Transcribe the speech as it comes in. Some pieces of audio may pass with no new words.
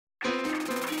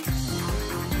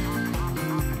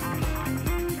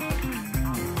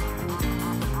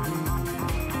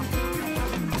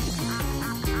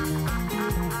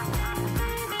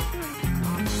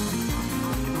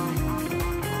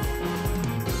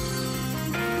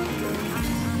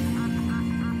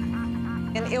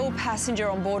An ill passenger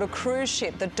on board a cruise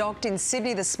ship that docked in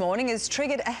Sydney this morning has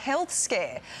triggered a health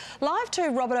scare. Live to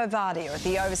Robert Ovadia at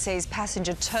the Overseas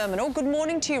Passenger Terminal. Good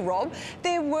morning to you, Rob.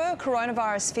 There were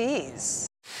coronavirus fears.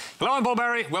 Hello, I'm Paul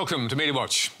Barry. Welcome to Media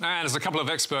Watch. And as a couple of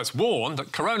experts warn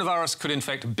that coronavirus could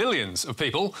infect billions of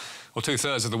people, or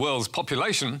 2/3 of the world's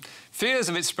population, fears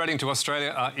of it spreading to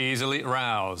Australia are easily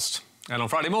aroused. And on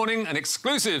Friday morning, an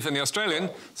exclusive in The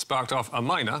Australian sparked off a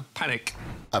minor panic.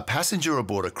 A passenger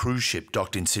aboard a cruise ship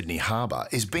docked in Sydney Harbour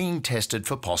is being tested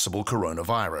for possible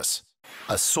coronavirus.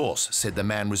 A source said the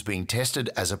man was being tested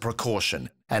as a precaution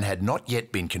and had not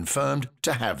yet been confirmed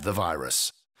to have the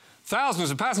virus.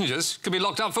 Thousands of passengers could be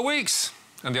locked up for weeks,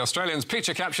 and The Australian's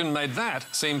picture caption made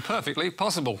that seem perfectly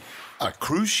possible. A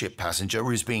cruise ship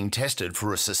passenger is being tested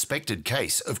for a suspected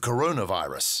case of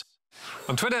coronavirus.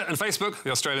 On Twitter and Facebook,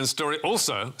 The Australian story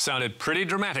also sounded pretty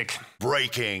dramatic.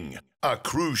 Breaking! A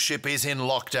cruise ship is in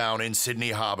lockdown in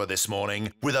Sydney Harbour this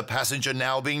morning, with a passenger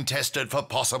now being tested for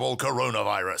possible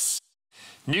coronavirus.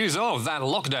 News of that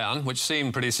lockdown, which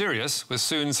seemed pretty serious, was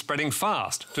soon spreading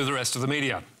fast through the rest of the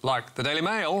media, like the Daily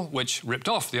Mail, which ripped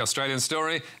off The Australian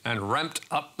story and ramped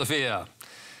up the fear.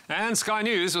 And Sky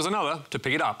News was another to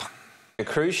pick it up. A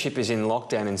cruise ship is in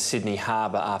lockdown in Sydney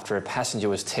Harbour after a passenger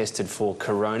was tested for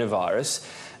coronavirus.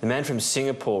 The man from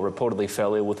Singapore reportedly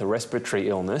fell ill with a respiratory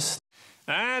illness.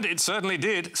 And it certainly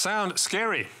did sound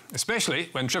scary, especially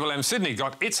when Triple M Sydney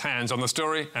got its hands on the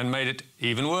story and made it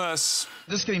even worse.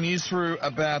 Just getting news through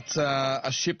about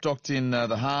a ship docked in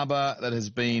the harbour that has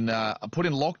been put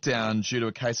in lockdown due to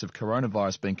a case of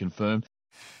coronavirus being confirmed.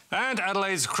 And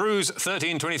Adelaide's Cruise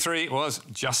 1323 was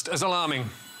just as alarming.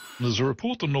 There's a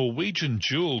report the Norwegian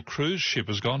Jewel cruise ship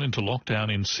has gone into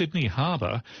lockdown in Sydney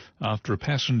Harbour after a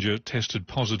passenger tested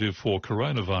positive for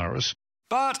coronavirus.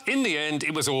 But in the end,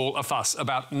 it was all a fuss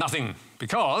about nothing,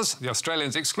 because The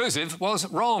Australian's exclusive was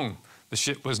wrong. The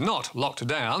ship was not locked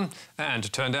down, and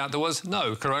it turned out there was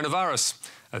no coronavirus.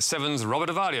 As Seven's Robert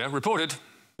Ovadia reported.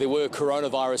 There were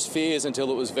coronavirus fears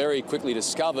until it was very quickly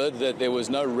discovered that there was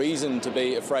no reason to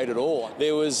be afraid at all.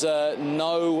 There was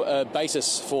no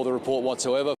basis for the report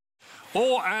whatsoever.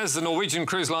 Or, as the Norwegian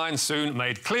cruise line soon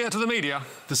made clear to the media,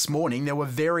 this morning there were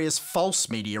various false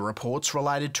media reports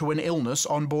related to an illness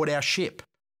on board our ship.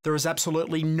 There is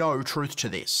absolutely no truth to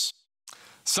this.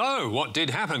 So, what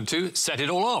did happen to set it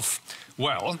all off?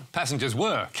 Well, passengers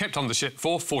were kept on the ship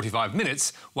for 45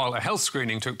 minutes while a health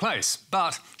screening took place,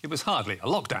 but it was hardly a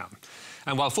lockdown.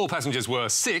 And while 4 passengers were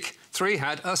sick, 3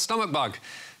 had a stomach bug.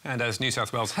 And as New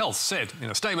South Wales Health said in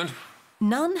a statement,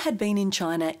 none had been in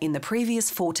China in the previous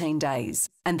 14 days,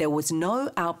 and there was no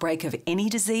outbreak of any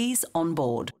disease on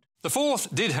board. The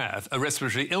 4th did have a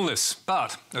respiratory illness,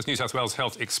 but, as New South Wales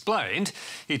Health explained,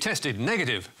 he tested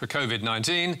negative for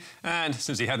COVID-19, and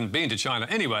since he hadn't been to China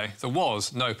anyway, there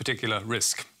was no particular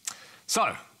risk.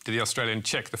 So, did the Australian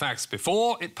check the facts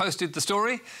before it posted the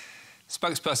story?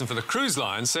 Spokesperson for the cruise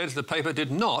line said the paper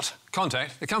did not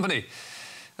contact the company.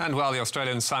 And while the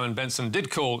Australian Simon Benson did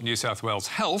call New South Wales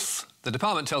Health, the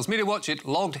department tells Media Watch it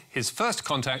logged his first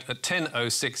contact at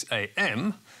 10:06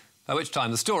 a.m, by which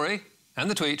time the story and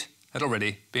the tweet had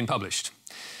already been published.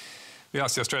 We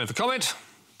asked the Australian for comment.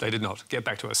 They did not get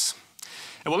back to us.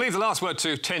 And we'll leave the last word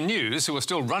to 10 News, who are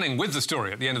still running with the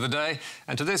story at the end of the day,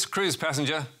 and to this cruise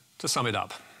passenger to sum it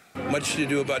up. Much to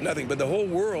do about nothing, but the whole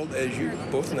world, as you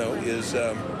both know, is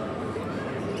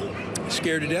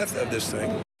scared to death of this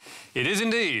thing. It is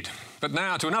indeed. But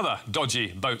now to another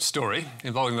dodgy boat story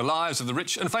involving the lives of the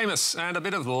rich and famous and a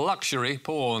bit of luxury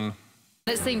porn.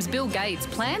 It seems Bill Gates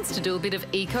plans to do a bit of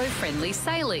eco-friendly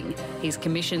sailing. He's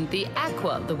commissioned the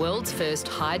Aqua, the world's first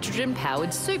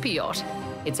hydrogen-powered super yacht.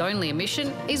 Its only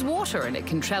emission is water, and it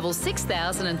can travel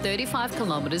 6,035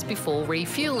 kilometres before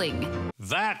refuelling.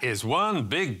 That is one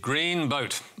big green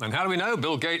boat. And how do we know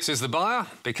Bill Gates is the buyer?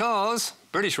 Because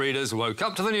British readers woke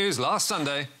up to the news last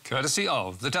Sunday, courtesy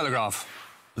of The Telegraph.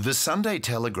 The Sunday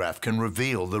Telegraph can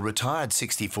reveal the retired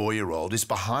 64-year-old is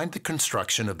behind the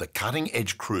construction of the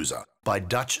cutting-edge cruiser by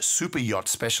Dutch super yacht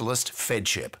specialist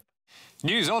Fedship.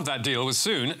 News of that deal was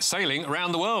soon sailing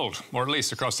around the world, or at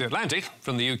least across the Atlantic,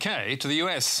 from the UK to the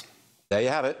US. There you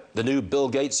have it, the new Bill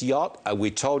Gates yacht. We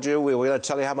told you we were going to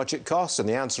tell you how much it costs, and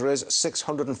the answer is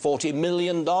 $640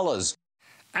 million.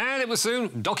 And it was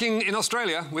soon docking in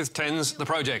Australia with TENS the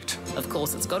project. Of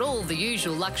course, it's got all the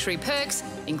usual luxury perks,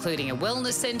 including a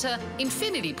wellness centre,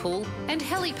 infinity pool and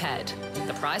helipad.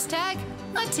 The price tag?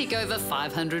 A tick over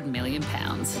 £500 million.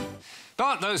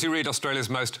 But those who read Australia's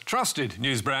most trusted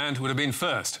news brand would have been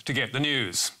first to get the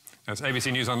news. As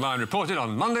ABC News Online reported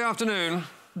on Monday afternoon,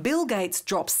 Bill Gates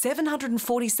dropped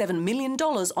 $747 million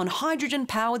on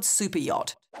hydrogen-powered super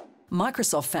yacht.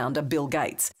 Microsoft founder Bill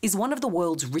Gates is one of the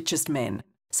world's richest men,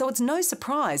 so it's no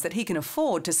surprise that he can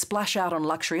afford to splash out on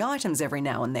luxury items every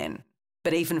now and then.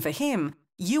 But even for him,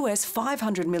 US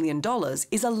 $500 million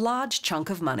is a large chunk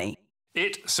of money.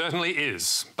 It certainly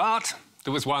is, but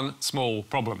there was one small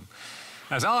problem.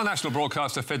 As our national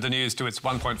broadcaster fed the news to its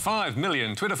 1.5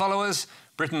 million Twitter followers,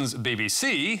 Britain's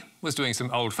BBC was doing some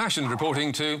old-fashioned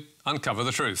reporting to uncover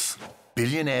the truth.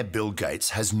 Billionaire Bill Gates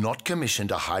has not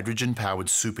commissioned a hydrogen-powered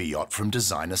super yacht from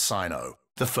designer Sino,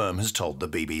 the firm has told the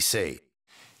BBC.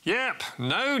 Yep,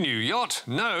 no new yacht,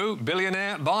 no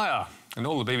billionaire buyer. And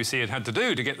all the BBC had to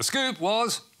do to get the scoop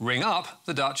was ring up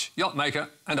the Dutch yacht maker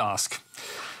and ask.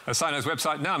 As Sino's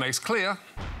website now makes clear,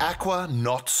 Aqua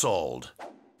not sold.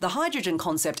 The hydrogen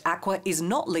concept Aqua is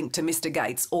not linked to Mr.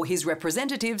 Gates or his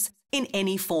representatives in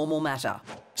any formal matter.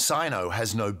 Sino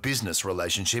has no business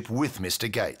relationship with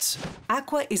Mr. Gates.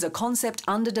 Aqua is a concept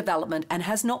under development and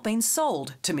has not been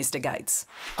sold to Mr. Gates.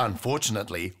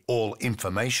 Unfortunately, all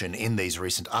information in these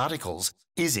recent articles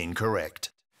is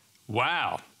incorrect.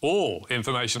 Wow, all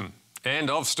information. End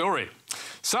of story.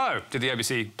 So, did the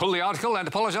ABC pull the article and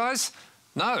apologise?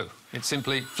 No, it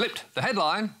simply flipped the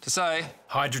headline to say,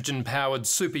 hydrogen-powered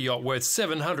super yacht worth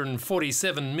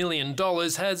 $747 million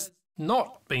has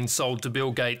not been sold to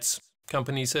Bill Gates,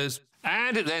 company says.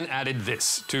 And it then added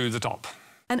this to the top.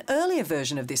 An earlier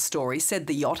version of this story said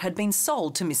the yacht had been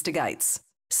sold to Mr. Gates.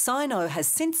 Sino has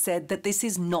since said that this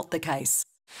is not the case.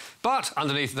 But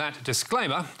underneath that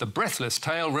disclaimer, the breathless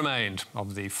tale remained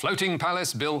of the floating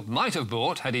palace Bill might have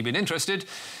bought had he been interested,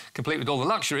 complete with all the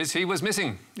luxuries he was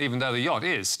missing, even though the yacht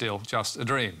is still just a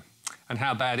dream. And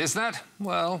how bad is that?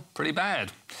 Well, pretty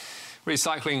bad.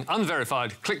 Recycling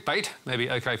unverified clickbait may be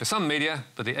OK for some media,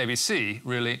 but the ABC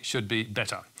really should be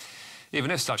better.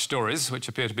 Even if such stories, which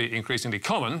appear to be increasingly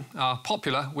common, are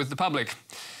popular with the public.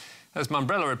 As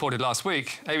Mumbrella reported last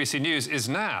week, ABC News is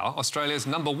now Australia's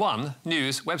 #1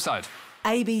 news website.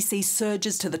 ABC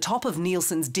surges to the top of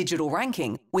Nielsen's digital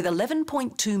ranking with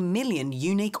 11.2 million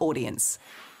unique audience.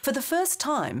 For the first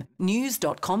time,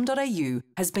 news.com.au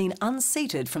has been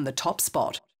unseated from the top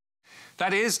spot.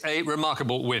 That is a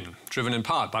remarkable win, driven in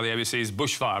part by the ABC's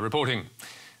bushfire reporting.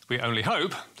 We only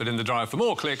hope that in the drive for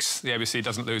more clicks, the ABC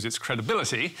doesn't lose its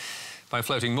credibility by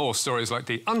floating more stories like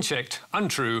the unchecked,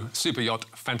 untrue super yacht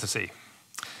fantasy.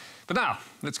 But now,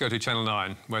 let's go to Channel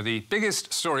 9, where the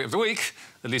biggest story of the week,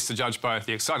 at least to judge by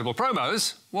the excitable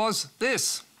promos, was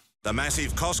this. The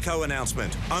massive Costco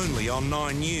announcement, only on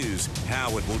 9 News.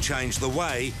 How it will change the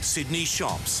way Sydney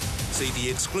shops. See the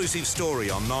exclusive story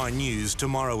on 9 News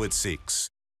tomorrow at 6.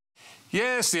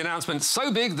 Yes, the announcement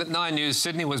so big that 9 News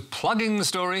Sydney was plugging the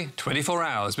story 24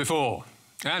 hours before.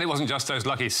 And it wasn't just those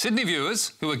lucky Sydney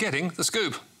viewers who were getting the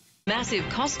scoop. Massive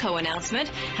Costco announcement,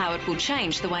 how it will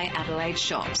change the way Adelaide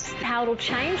shops. How it will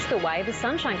change the way the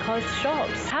Sunshine Coast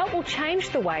shops. How it will change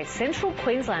the way Central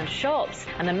Queensland shops.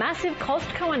 And the massive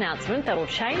Costco announcement that will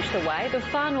change the way the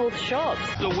Far North shops.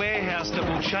 The warehouse that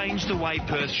will change the way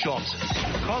Perth shops.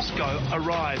 Costco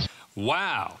arrives.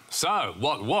 Wow. So,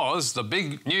 what was the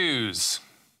big news?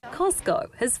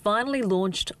 Costco has finally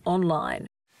launched online.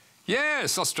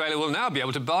 Yes, Australia will now be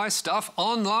able to buy stuff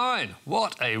online.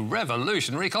 What a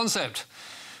revolutionary concept.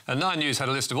 And 9 News had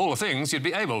a list of all the things you'd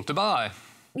be able to buy.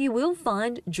 You will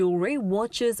find jewellery,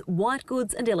 watches, white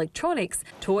goods and electronics.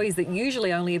 Toys that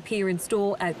usually only appear in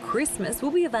store at Christmas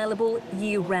will be available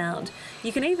year-round.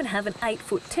 You can even have an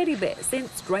 8-foot teddy bear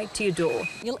sent straight to your door.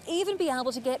 You'll even be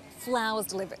able to get flowers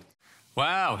delivered.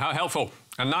 Wow, how helpful.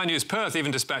 And 9 News Perth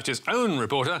even dispatched its own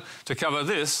reporter to cover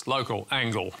this local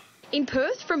angle. In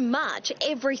Perth, from March,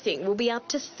 everything will be up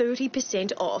to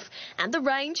 30% off, and the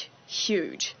range,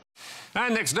 huge.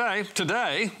 And next day,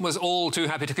 today, was all too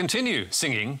happy to continue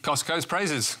singing Costco's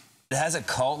praises. It has a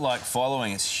cult-like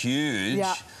following. It's huge.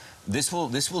 Yeah. This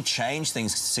will change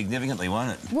things significantly,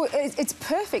 won't it? Well, it's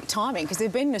perfect timing because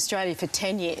they've been in Australia for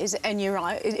 10 years, and you're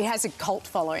right, it has a cult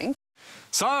following.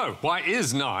 So, why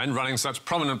is 9 running such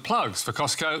prominent plugs for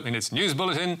Costco in its news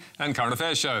bulletin and current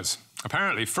affairs shows?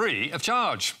 Apparently free of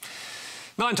charge.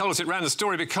 9 told us it ran the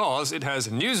story because it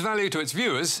has news value to its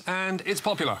viewers and it's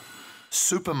popular.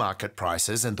 Supermarket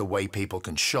prices and the way people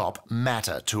can shop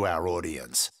matter to our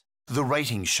audience. The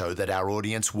ratings show that our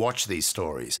audience watch these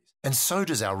stories, and so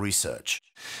does our research.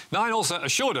 9 also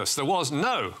assured us there was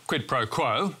no quid pro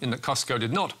quo, in that Costco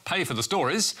did not pay for the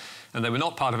stories and they were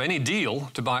not part of any deal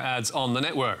to buy ads on the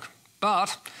network.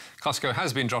 But Costco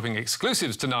has been dropping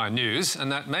exclusives to 9 News,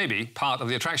 and that may be part of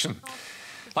the attraction.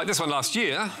 Like this one last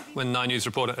year, when 9 News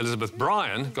reporter Elizabeth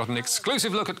Bryan got an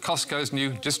exclusive look at Costco's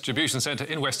new distribution centre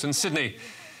in Western Sydney.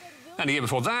 And a year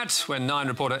before that, when 9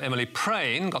 reporter Emily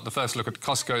Prain got the first look at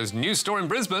Costco's new store in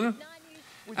Brisbane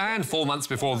And 4 months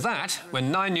before that,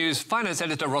 when 9 News finance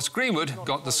editor Ross Greenwood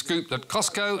got the scoop that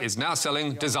Costco is now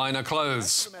selling designer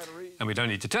clothes. And we don't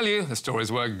need to tell you, the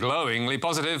stories were glowingly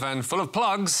positive and full of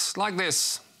plugs like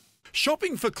this.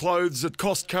 Shopping for clothes at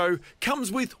Costco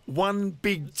comes with one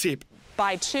big tip.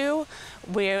 Buy 2,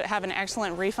 we have an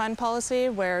excellent refund policy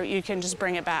where you can just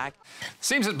bring it back.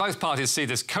 Seems that both parties see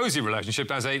this cosy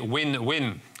relationship as a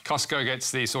win-win. Costco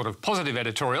gets the sort of positive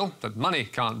editorial that money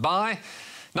can't buy.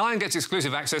 9 gets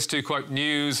exclusive access to, quote,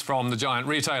 news from the giant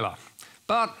retailer.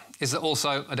 But is there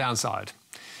also a downside?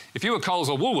 If you were Coles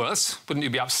or Woolworths, wouldn't you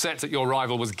be upset that your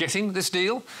rival was getting this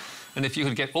deal? And if you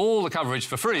could get all the coverage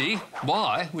for free,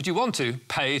 why would you want to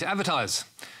pay to advertise?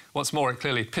 What's more, it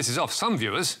clearly pisses off some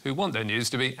viewers who want their news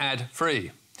to be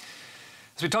ad-free.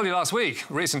 As we told you last week,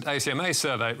 a recent ACMA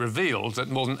survey revealed that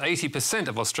more than 80%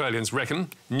 of Australians reckon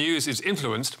news is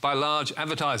influenced by large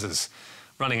advertisers.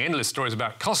 Running endless stories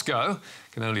about Costco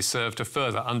can only serve to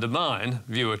further undermine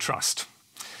viewer trust.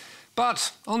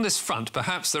 But on this front,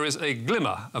 perhaps there is a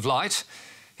glimmer of light.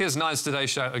 Here's 9's Today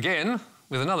Show again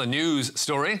with another news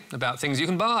story about things you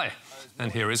can buy.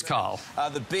 And here is Carl.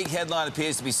 The big headline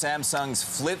appears to be Samsung's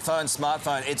flip phone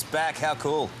smartphone. It's back. How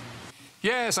cool.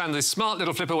 Yes, and the smart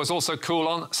little flipper was also cool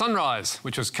on Sunrise,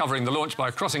 which was covering the launch by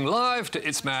crossing live to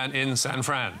its man in San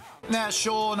Fran. Now,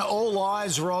 Sean, all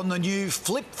eyes are on the new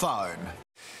flip phone.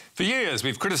 For years,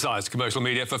 we've criticised commercial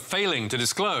media for failing to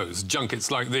disclose junkets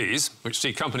like these, which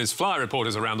see companies fly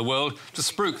reporters around the world to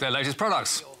spruik their latest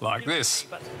products, like this.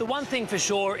 But the one thing for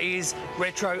sure is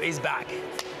retro is back.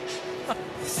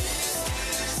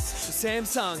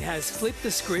 Samsung has flipped the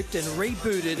script and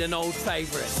rebooted an old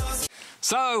favourite.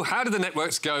 So, how did the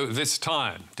networks go this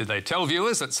time? Did they tell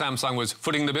viewers that Samsung was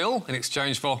footing the bill in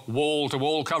exchange for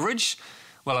wall-to-wall coverage?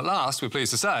 Well, at last, we're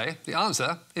pleased to say, the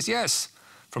answer is yes.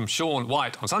 From Sean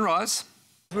White on Sunrise.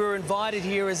 We were invited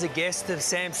here as a guest of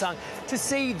Samsung to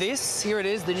see this. Here it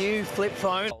is, the new flip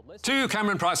phone. To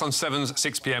Cameron Price on 7's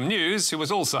 6 p.m. News, who was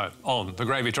also on the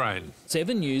gravy train.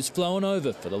 7 News flown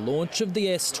over for the launch of the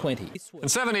S20.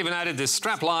 And 7 even added this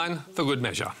strapline for good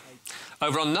measure.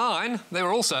 Over on 9, they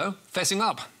were also fessing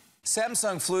up.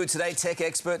 Samsung flew Today Tech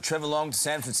expert Trevor Long to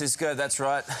San Francisco. That's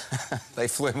right. They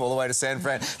flew him all the way to San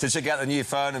Fran to check out the new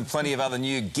phone and plenty of other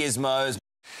new gizmos.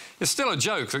 It's still a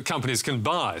joke that companies can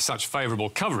buy such favourable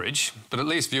coverage, but at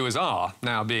least viewers are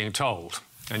now being told.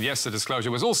 And yes, the disclosure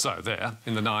was also there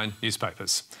in the 9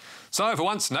 newspapers. So, for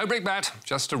once, no brickbat,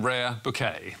 just a rare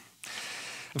bouquet.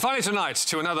 And finally tonight,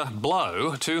 to another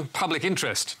blow to public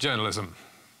interest journalism.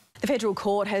 The federal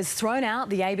court has thrown out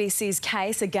the ABC's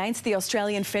case against the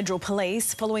Australian Federal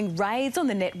Police following raids on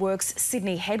the network's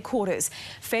Sydney headquarters.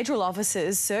 Federal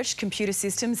officers searched computer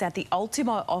systems at the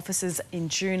Ultimo offices in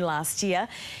June last year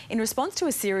in response to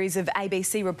a series of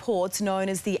ABC reports known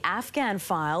as the Afghan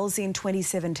Files in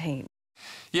 2017.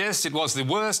 Yes, it was the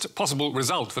worst possible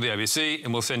result for the ABC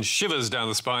and will send shivers down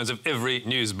the spines of every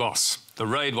news boss. The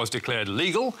raid was declared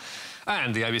legal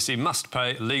and the ABC must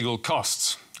pay legal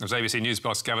costs. As ABC News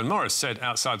boss Gavin Morris said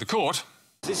outside the court,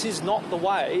 this is not the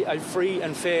way a free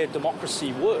and fair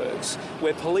democracy works,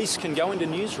 where police can go into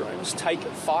newsrooms, take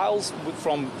files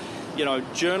from,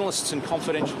 journalists and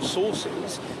confidential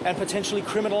sources and potentially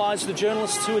criminalise the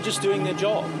journalists who are just doing their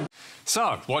job.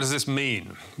 So, what does this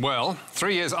mean? Well,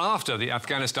 3 years after the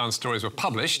Afghanistan stories were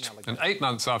published and 8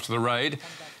 months after the raid,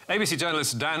 ABC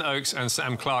journalists Dan Oakes and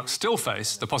Sam Clark still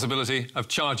face the possibility of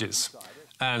charges.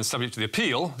 And subject to the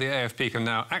appeal, the AFP can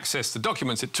now access the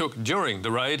documents it took during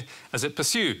the raid as it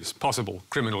pursues possible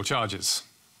criminal charges.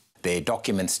 They're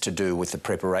documents to do with the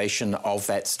preparation of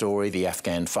that story, the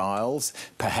Afghan Files,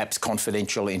 perhaps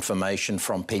confidential information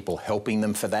from people helping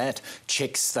them for that,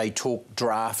 checks they took,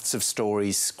 drafts of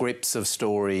stories, scripts of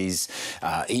stories,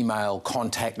 email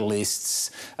contact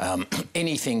lists,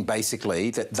 anything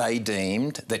basically that they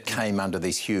deemed that came under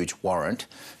this huge warrant,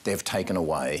 they've taken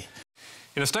away.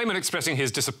 In a statement expressing his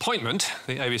disappointment,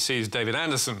 the ABC's David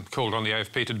Anderson called on the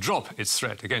AFP to drop its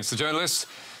threat against the journalists,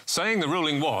 saying the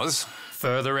ruling was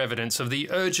further evidence of the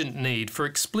urgent need for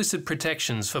explicit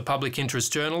protections for public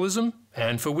interest journalism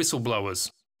and for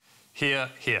whistleblowers. Hear,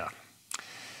 hear.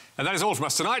 And that is all from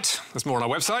us tonight. There's more on our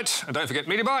website. And don't forget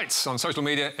Media Bites on social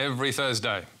media every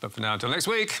Thursday. But for now, until next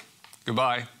week,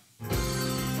 goodbye.